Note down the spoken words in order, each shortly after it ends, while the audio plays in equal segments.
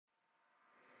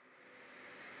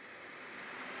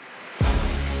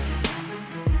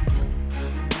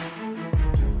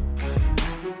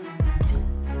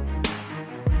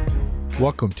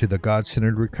Welcome to the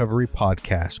God-Centered Recovery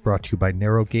Podcast, brought to you by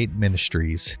Narrowgate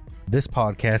Ministries. This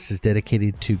podcast is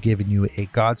dedicated to giving you a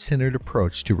God-centered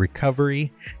approach to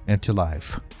recovery and to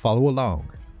life. Follow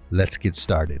along. Let's get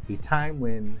started. The time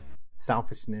when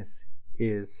selfishness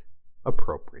is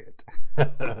appropriate.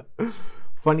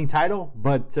 Funny title,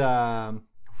 but follow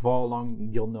along,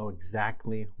 you'll know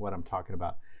exactly what I'm talking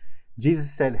about.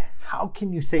 Jesus said, how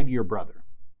can you say to your brother,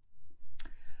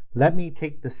 let me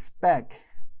take the speck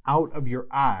out of your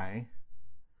eye,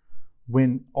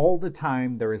 when all the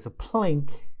time there is a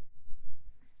plank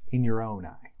in your own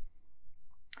eye?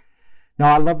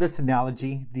 Now, I love this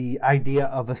analogy. The idea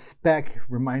of a speck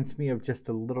reminds me of just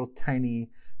a little tiny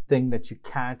thing that you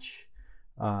catch,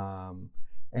 and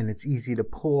it's easy to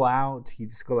pull out. You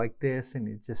just go like this and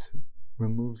it just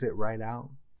removes it right out.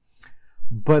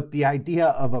 But the idea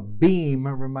of a beam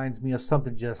reminds me of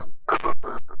something just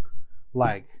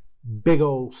like big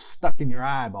old stuck in your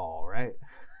eyeball, right?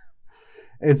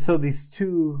 And so these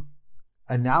two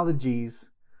analogies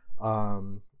are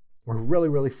really,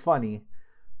 really funny.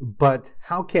 But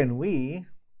how can we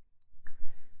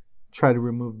try to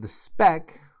remove the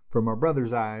speck from our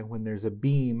brother's eye when there's a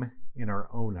beam in our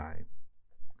own eye?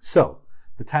 So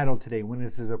the title today, when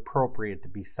is it appropriate to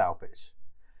be selfish?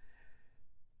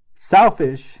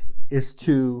 Selfish is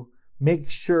to make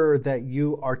sure that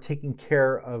you are taking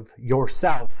care of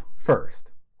yourself first.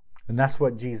 And that's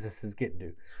what Jesus is getting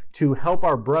to. To help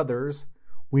our brothers,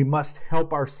 we must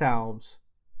help ourselves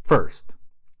first.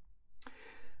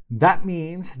 That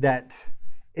means that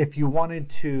if you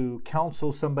wanted to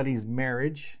counsel somebody's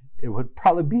marriage, it would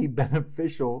probably be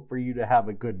beneficial for you to have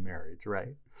a good marriage,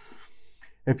 right?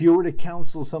 If you were to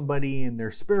counsel somebody in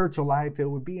their spiritual life, it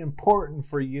would be important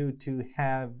for you to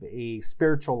have a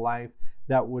spiritual life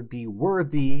that would be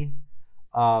worthy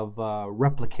of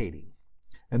replicating.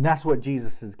 And that's what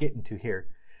Jesus is getting to here.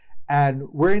 And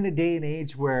we're in a day and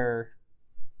age where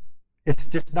it's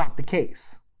just not the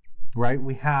case, right?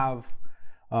 We have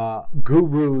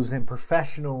gurus and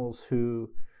professionals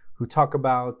who talk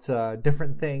about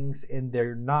different things, and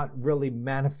they're not really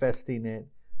manifesting it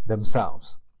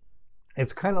themselves.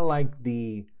 It's kind of like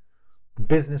the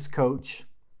business coach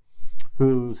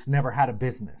who's never had a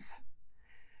business.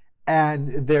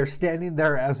 And they're standing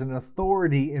there as an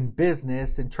authority in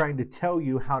business and trying to tell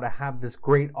you how to have this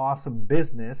great, awesome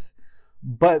business,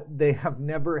 but they have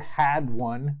never had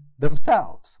one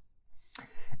themselves.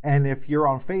 And if you're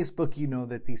on Facebook, you know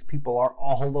that these people are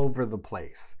all over the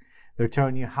place. They're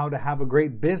telling you how to have a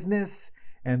great business,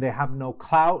 and they have no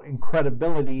clout and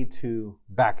credibility to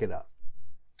back it up.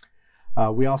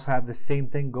 We also have the same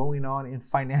thing going on in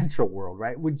financial world,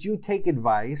 right? Would you take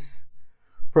advice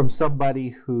from somebody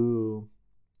who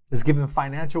is giving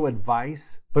financial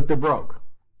advice, but they're broke?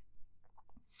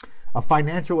 A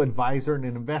financial advisor and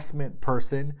an investment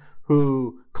person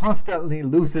who constantly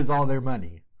loses all their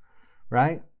money,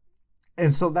 right?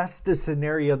 And so that's the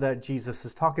scenario that Jesus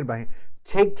is talking about.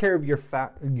 Take care of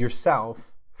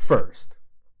yourself first.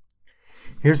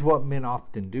 Here's what men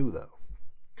often do, though.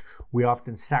 We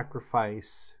often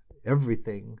sacrifice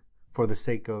everything for the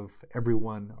sake of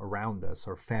everyone around us,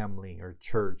 our family, our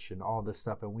church, and all this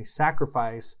stuff. And we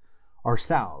sacrifice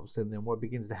ourselves. And then what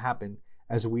begins to happen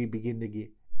as we begin to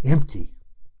get empty?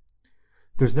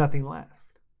 There's nothing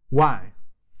left. Why?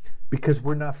 Because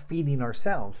we're not feeding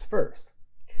ourselves first.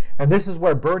 And this is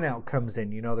where burnout comes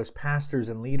in. You know, there's pastors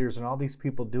and leaders and all these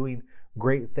people doing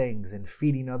great things and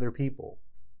feeding other people.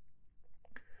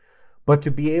 But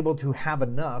to be able to have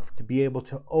enough, to be able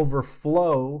to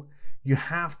overflow, you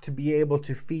have to be able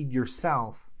to feed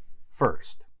yourself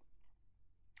first.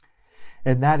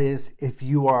 And that is, if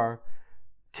you are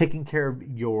taking care of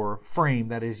your frame,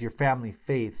 that is your family,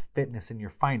 faith, fitness, and your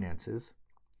finances,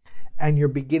 and you're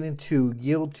beginning to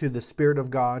yield to the Spirit of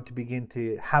God to begin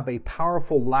to have a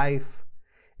powerful life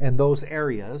in those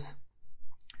areas,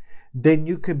 then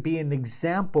you can be an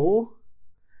example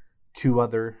to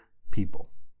other people.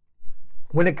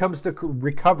 When it comes to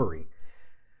recovery,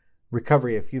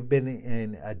 if you've been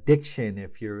in addiction,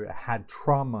 if you've had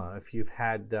trauma, if you've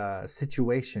had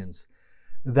situations,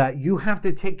 that you have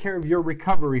to take care of your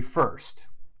recovery first.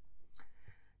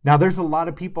 Now, there's a lot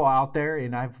of people out there,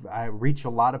 and I reach a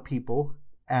lot of people,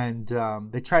 and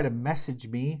they try to message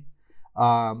me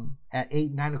at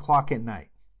 8, 9 o'clock at night.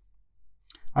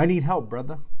 I need help,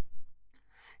 brother.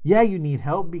 Yeah, you need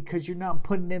help because you're not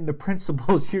putting in the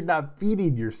principles. You're not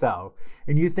feeding yourself.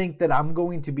 And you think that I'm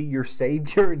going to be your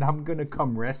savior and I'm going to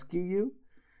come rescue you?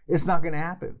 It's not going to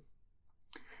happen.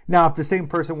 Now, if the same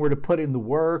person were to put in the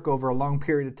work over a long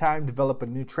period of time, develop a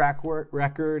new track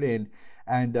record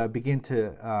and begin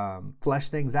to flesh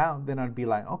things out, then I'd be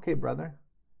like, okay, brother,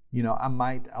 I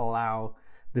might allow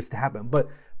this to happen. But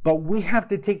we have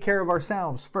to take care of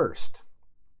ourselves first.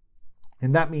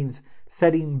 And that means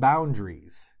setting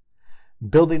boundaries,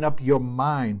 building up your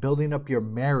mind, building up your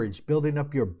marriage, building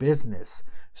up your business,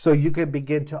 so you can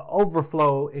begin to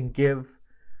overflow and give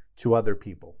to other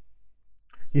people.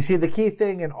 You see, the key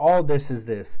thing in all this is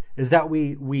that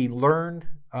we learn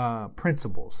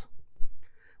principles.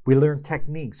 We learn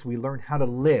techniques. We learn how to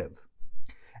live.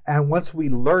 And once we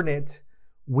learn it,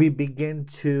 we begin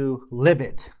to live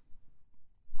it.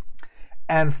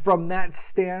 And from that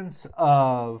stance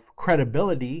of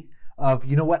credibility, of,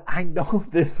 you know what, I know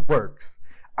this works.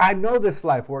 I know this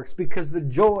life works because the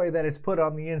joy that is put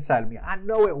on the inside of me, I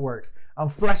know it works. I'm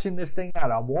fleshing this thing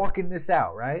out. I'm walking this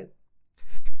out, right?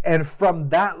 And from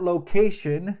that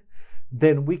location,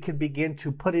 then we can begin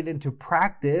to put it into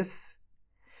practice,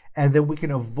 and then we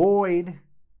can avoid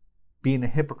being a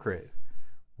hypocrite,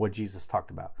 what Jesus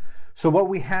talked about. So what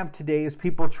we have today is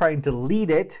people trying to lead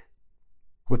it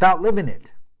without living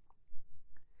it.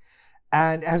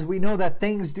 And as we know that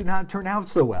things do not turn out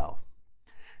so well.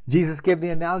 Jesus gave the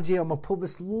analogy, I'm going to pull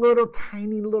this little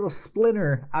tiny little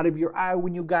splinter out of your eye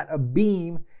when you got a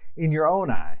beam in your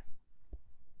own eye.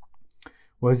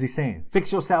 What is he saying?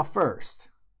 Fix yourself first.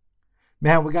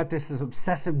 Man, we got this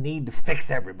obsessive need to fix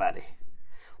everybody.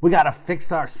 We got to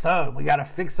fix our son. We got to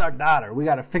fix our daughter. We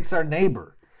got to fix our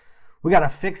neighbor. We got to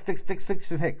fix.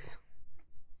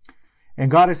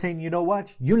 And God is saying, you know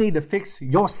what? You need to fix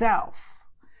yourself.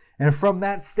 And from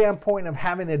that standpoint of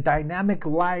having a dynamic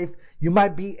life, you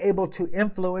might be able to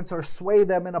influence or sway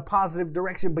them in a positive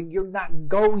direction, but you're not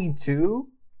going to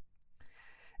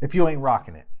if you ain't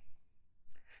rocking it.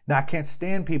 Now, I can't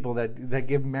stand people that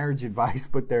give marriage advice,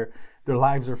 but their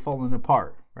lives are falling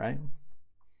apart, right?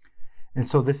 And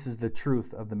so this is the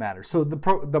truth of the matter. So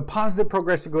the positive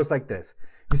progression goes like this.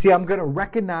 You see, I'm going to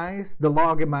recognize the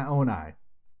log in my own eye.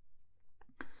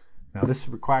 Now, this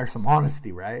requires some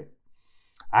honesty, right?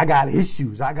 I got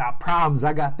issues. I got problems.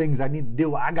 I got things I need to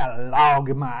deal with. I got a log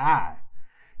in my eye.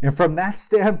 And from that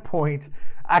standpoint,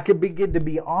 I can begin to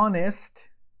be honest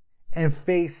and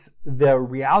face the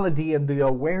reality and the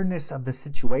awareness of the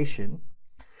situation.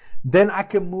 Then I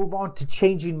can move on to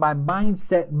changing my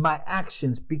mindset and my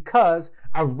actions because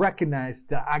I've recognized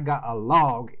that I got a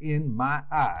log in my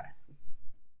eye.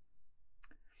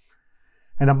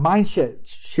 And a mindset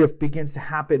shift begins to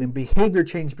happen and behavior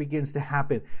change begins to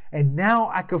happen. And now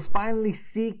I can finally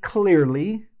see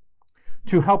clearly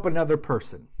to help another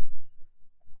person.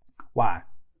 Why?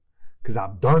 Because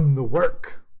I've done the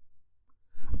work.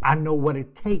 I know what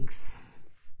it takes.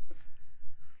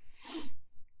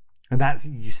 And that's,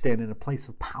 you stand in a place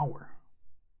of power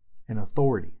and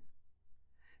authority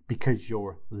because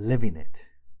you're living it.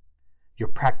 You're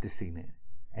practicing it.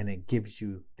 And it gives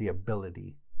you the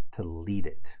ability to lead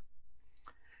it.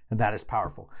 And that is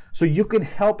powerful. So you can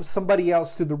help somebody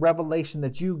else through the revelation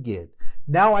that you get.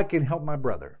 Now I can help my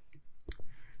brother.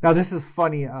 Now this is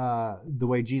funny, the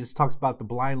way Jesus talks about the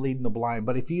blind leading the blind.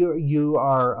 But if you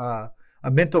are a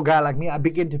mental guy like me, I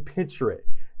begin to picture it.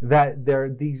 That there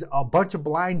are a bunch of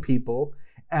blind people,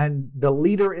 and the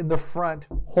leader in the front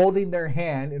holding their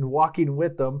hand and walking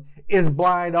with them is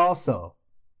blind also.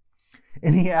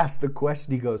 And he asked the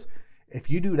question, he goes, if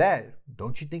you do that,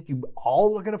 don't you think you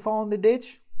all are going to fall in the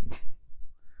ditch?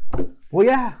 Well,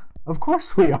 yeah, of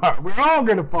course we are. We're all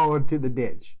going to fall into the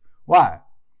ditch. Why?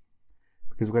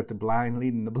 Because we got the blind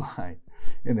leading the blind,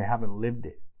 and they haven't lived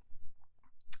it,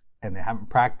 and they haven't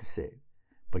practiced it,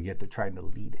 but yet they're trying to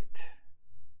lead it.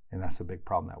 And that's a big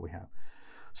problem that we have.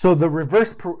 So the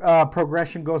reverse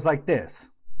progression goes like this.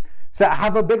 So I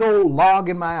have a big old log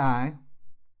in my eye,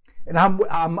 and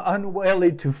I'm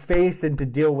unwilling to face and to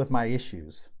deal with my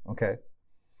issues, okay?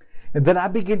 And then I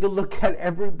begin to look at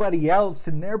everybody else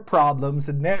and their problems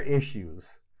and their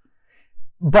issues.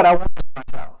 But I want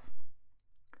myself.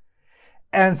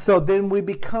 And so then we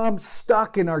become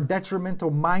stuck in our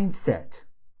detrimental mindset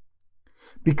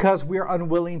because we're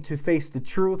unwilling to face the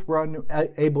truth. We're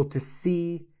unable to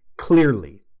see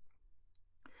clearly.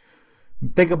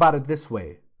 Think about it this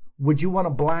way. Would you want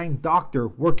a blind doctor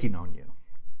working on you?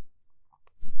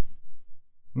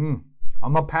 I'm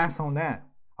going to pass on that.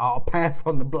 I'll pass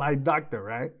on the blind doctor,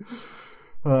 right?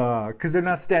 Because they're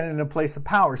not standing in a place of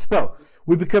power. So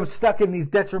we become stuck in these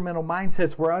detrimental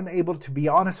mindsets. We're unable to be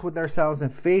honest with ourselves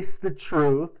and face the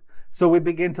truth. So we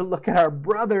begin to look at our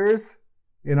brothers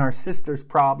and our sisters'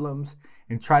 problems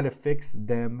and try to fix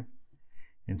them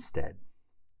instead.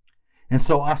 And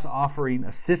so us offering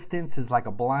assistance is like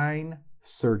a blind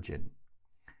surgeon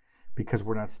because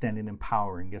we're not standing in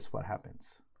power. And guess what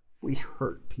happens? We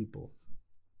hurt people.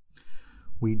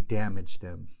 We damage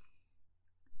them.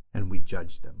 and we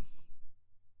judge them.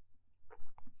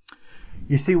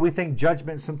 You see, we think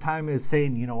judgment sometimes is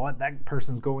saying, you know what, that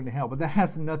person's going to hell. But that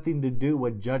has nothing to do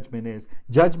with what judgment is.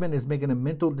 Judgment is making a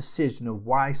mental decision of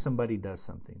why somebody does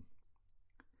something.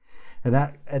 And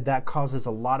that causes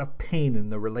a lot of pain in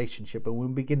the relationship. And when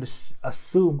we begin to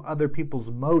assume other people's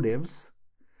motives,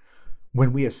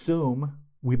 when we assume,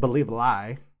 we believe a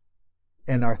lie.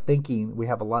 And our thinking, we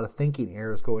have a lot of thinking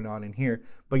errors going on in here.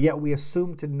 But yet we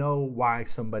assume to know why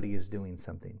somebody is doing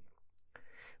something.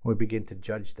 We begin to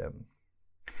judge them.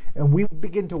 And we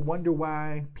begin to wonder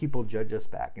why people judge us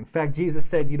back. In fact, Jesus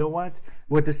said, you know what?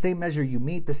 With the same measure you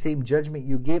meet, the same judgment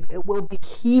you give, it will be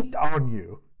heaped on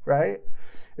you, right?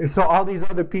 And so all these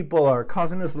other people are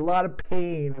causing us a lot of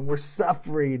pain, and we're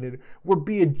suffering, and we're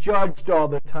being judged all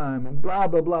the time, and blah,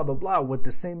 blah, blah, blah, blah. With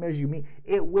the same measure you meet,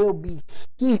 it will be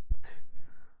heaped,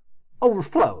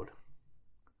 overflowed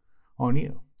on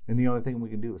you. And the only thing we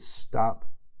can do is stop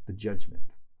the judgment.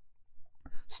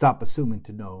 Stop assuming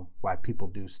to know why people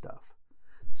do stuff.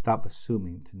 Stop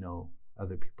assuming to know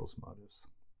other people's motives.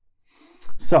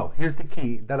 So here's the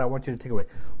key that I want you to take away.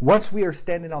 Once we are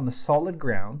standing on the solid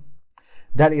ground,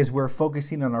 that is, we're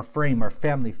focusing on our frame, our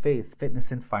family, faith,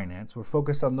 fitness, and finance. We're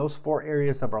focused on those 4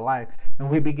 areas of our life, and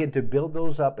we begin to build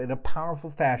those up in a powerful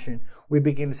fashion. We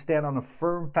begin to stand on a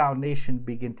firm foundation,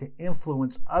 begin to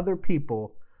influence other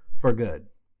people for good.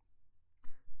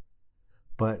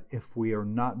 But if we are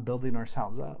not building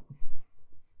ourselves up,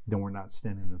 then we're not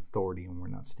standing in authority and we're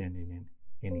not standing in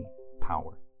any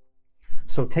power.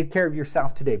 So take care of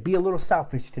yourself today. Be a little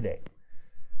selfish today.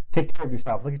 Take care of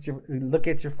yourself. Look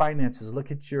at your finances.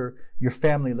 Look at your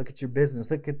family. Look at your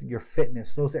business. Look at your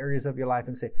fitness, those areas of your life,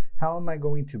 and say, how am I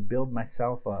going to build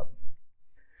myself up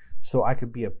so I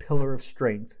could be a pillar of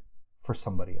strength for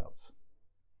somebody else?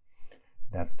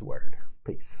 That's the word.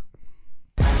 Peace.